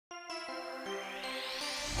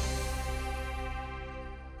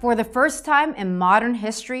For the first time in modern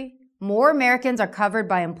history, more Americans are covered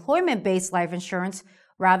by employment-based life insurance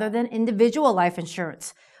rather than individual life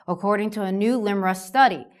insurance, according to a new LIMRA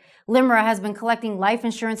study. LIMRA has been collecting life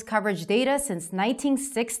insurance coverage data since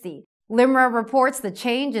 1960. LIMRA reports the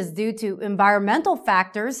change is due to environmental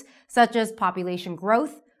factors such as population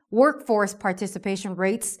growth, workforce participation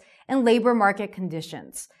rates, and labor market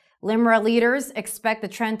conditions. LIMRA leaders expect the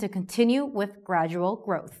trend to continue with gradual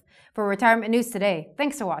growth. For Retirement News Today,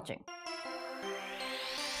 thanks for watching.